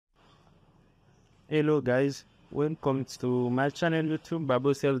Hello guys, welcome to my channel YouTube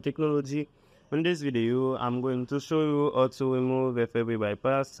Babo Technology. In this video, I'm going to show you how to remove FRP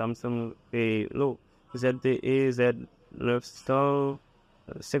bypass Samsung ZTE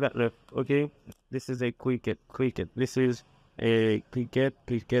Z959. Okay, this is a cricket. This is a cricket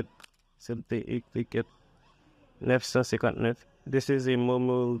ZTE cricket 959. This is a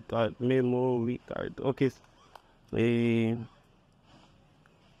memory card. Okay,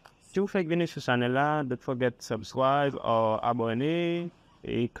 si vous faites venir sur ce channel là, don't forget to subscribe ou abonner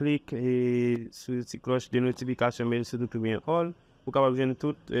et clique sur la cloche de notification mais surtout pour bien all pour capable voir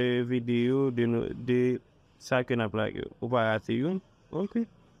toutes les vidéos de ça que nous avons pour pas rater une. OK.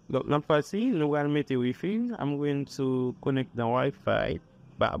 Donc nous passons, nous allons mettre Wi-Fi. I'm going to connect the Wi-Fi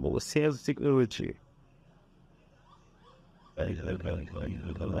Babo Technology.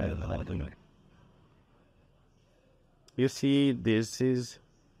 You see, this is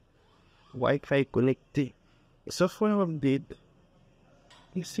Wi-Fi connected. Software update.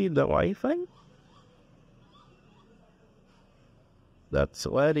 You see the Wi-Fi? That's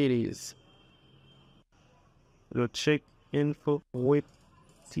what it is. You check info with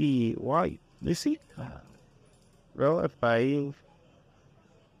TY. You see? Wi-Fi.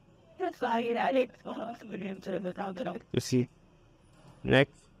 You see?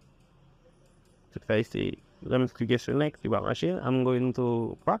 Next. If I say, let me click on next about machine. I'm going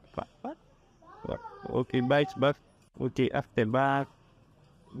to back. Okay, back. Okay, after back,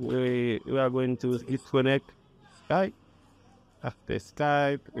 we are going to disconnect Skype. After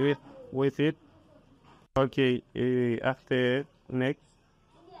Skype, with it. Okay, after next,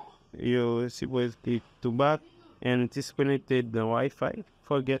 you supposed click to back and disconnected the Wi-Fi.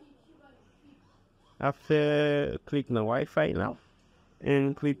 Forget. After click the Wi-Fi now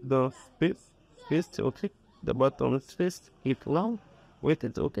and click the space. Okay, the button space, hit long, with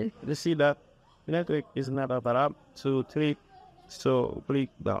it. Okay, you see that network is not up to click, so click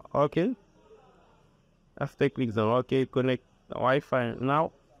the OK. After click the OK, connect the Wi-Fi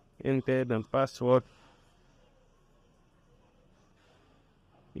now, enter the password.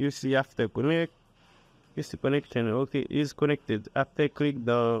 You see after connect, you see connection. Okay, is connected. After click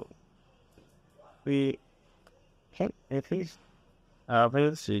the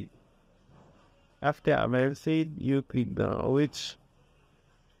available. After available, you click the which.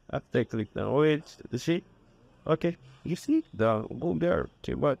 After click the which, you see? Okay, you see the go there.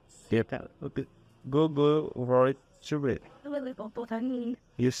 Okay, but okay, go right to it.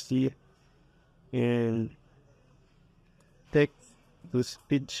 You see, and text to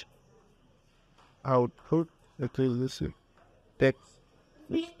speech output. Okay, listen. Text.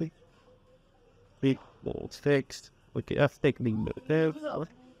 Click text. Okay, after click the text.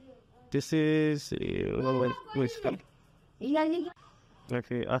 This is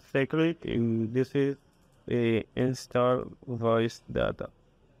okay, after click, this is a install voice data.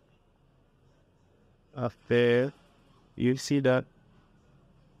 After you see that,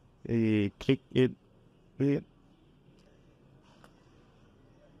 click it,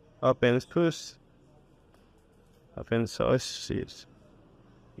 open source,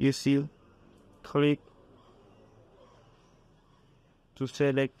 you see, click to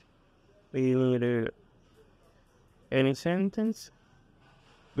select any sentence,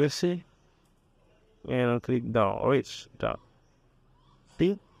 let's see, and click down, reach down.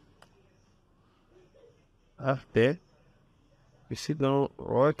 See? After, you see down,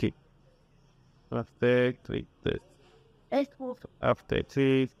 working. After, click this. After,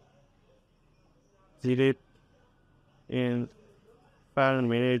 click, delete, in file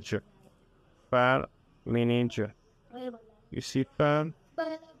manager. You see file?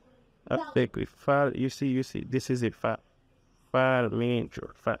 After click file, you see, this is a file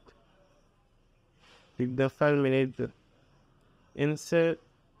manager. Click the file manager. Insert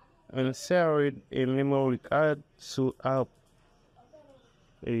a memory card sous app.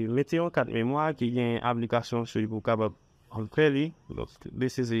 Mettez un carte mémoire qui a une application sur vous capable en créer.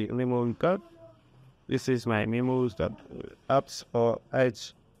 This is a memory card. This is my memories that apps or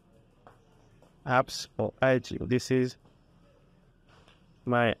edge. This is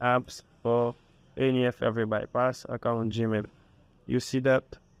my apps for any FRP bypass account Gmail. You see that?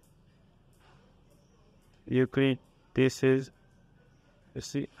 You click this is, you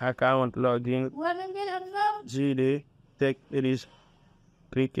see, account login GD take it is,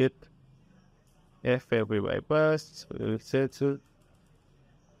 click it, FRP bypass, settle,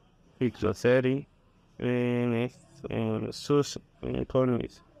 click the setting, and source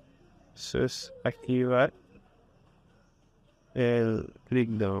economies, source activate. And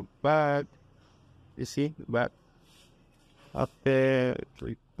click the back, you see, back. After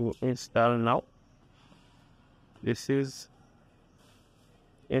click to install now, This is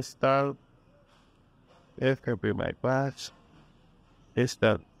install FRP bypass.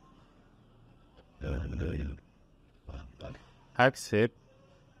 Install. Accept.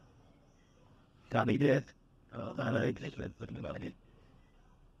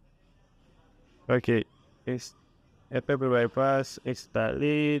 Okay, it's FRP bypass. Install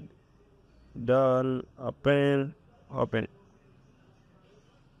it. Done. Open.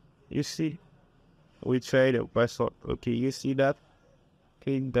 You see, we tried the password. Okay, you see that?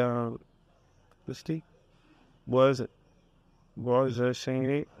 Click down. You see? Was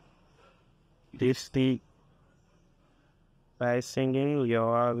singing this thing by singing. You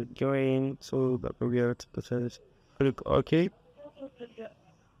are going to the previous process. Click OK.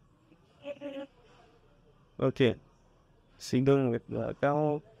 Okay. See done with the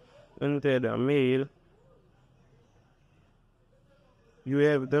account. Enter the mail. You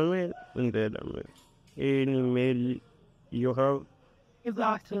have the mail. Enter the mail. Any mail you have. You've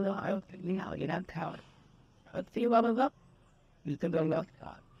lost to the house, you know, you don't tell it. Let's see what was up. You can go look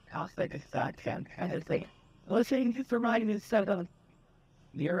at house like a side can kind of thing. Listening to reminding me set on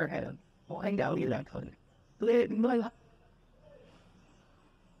your head. Find out you don't put it.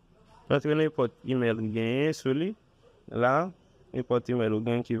 Parce que n'importe email gagne celui là, n'importe email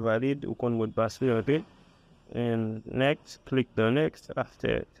gagne qui valide ou qu'on mot de passe rentrer. And next, click the next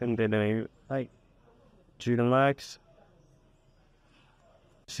after send the name like Max.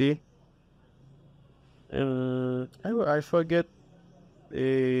 See? I forget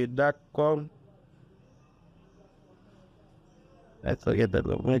 .com. I forget that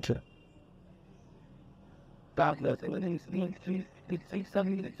mention.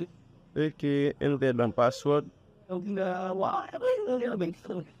 Okay, enter the password.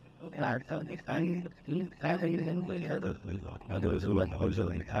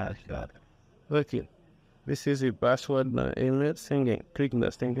 Okay, this is the password email singing. Click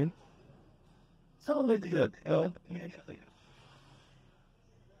the singing. So good.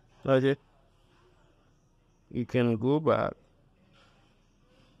 Okay. You can go back.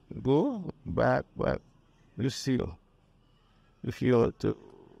 You see, if you want to,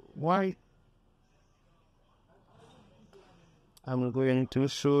 why? I'm going to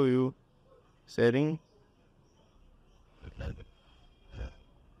show you setting.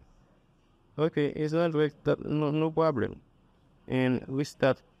 Okay, it's not like that, no problem. And we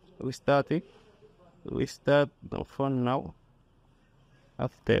start it. We start the phone now.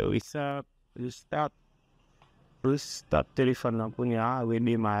 After we start telephone now punya we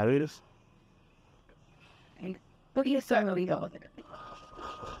démarrer. But you certainly go with it.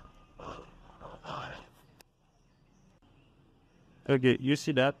 Okay, you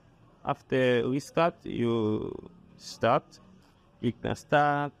see that after we start, you can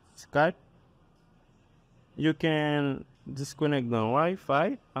start Skype. You can disconnect the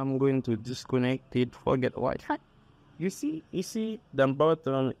Wi-Fi. I'm going to disconnect it, forget Wi-Fi. You see, the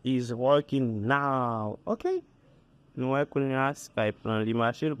button is working now. Okay. Nous allons Skype dans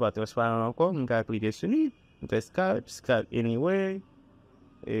l'image, pas trop spam encore. On va cliquer sur lui. Skype anyway.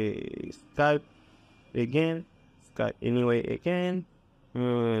 Skype again. Skype anyway again.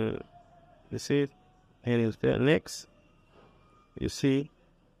 You see, and it's there next. You see,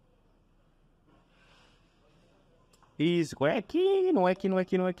 he's working.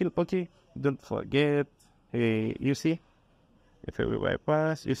 Okay, don't forget. You see, if everybody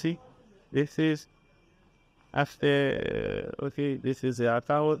pass, you see, this is after. Okay, this is the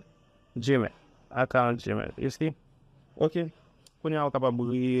account Gmail. You see, okay. When you are capable,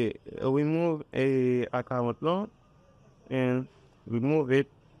 remove a account now and remove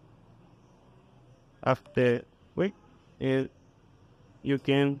it after wait, and you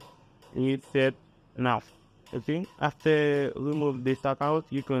can reset now. Okay, after remove this account,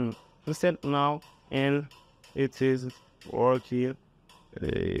 you can reset now, and it is working.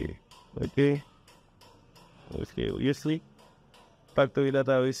 Okay, you see, factory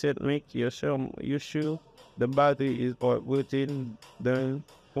data reset make you sure the battery is working then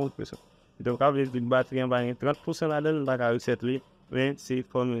 100%. Donc avec une batterie en bas 30% là-dedans, like I reset it, mais c'est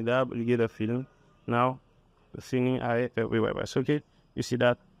formidable, you get a feeling. Now, the thing I everywhere. Okay, you see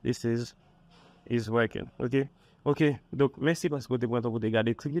that this is working. Okay. Donc merci parce que vous avez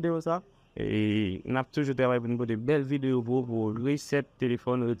regardé cette vidéo ça. Et on a toujours travaillé pour des belles vidéos pour reset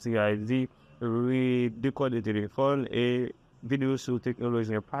téléphone, retirer ID, décoder téléphone et vidéos sur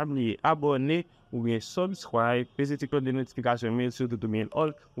technologie. Pas oublier abonner ou bien subscribe, pesez cloche de notification mail sur tout mail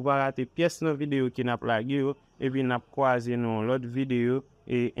all. Vous va rater pièce dans vidéo qui n'a pas et puis n'a croisé dans l'autre vidéo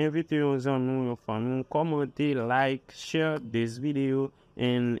et invitez aux gens nous, commenter, like, share this video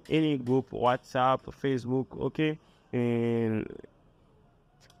in any group, WhatsApp, Facebook, okay? And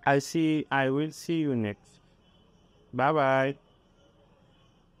I will see you next. Bye bye.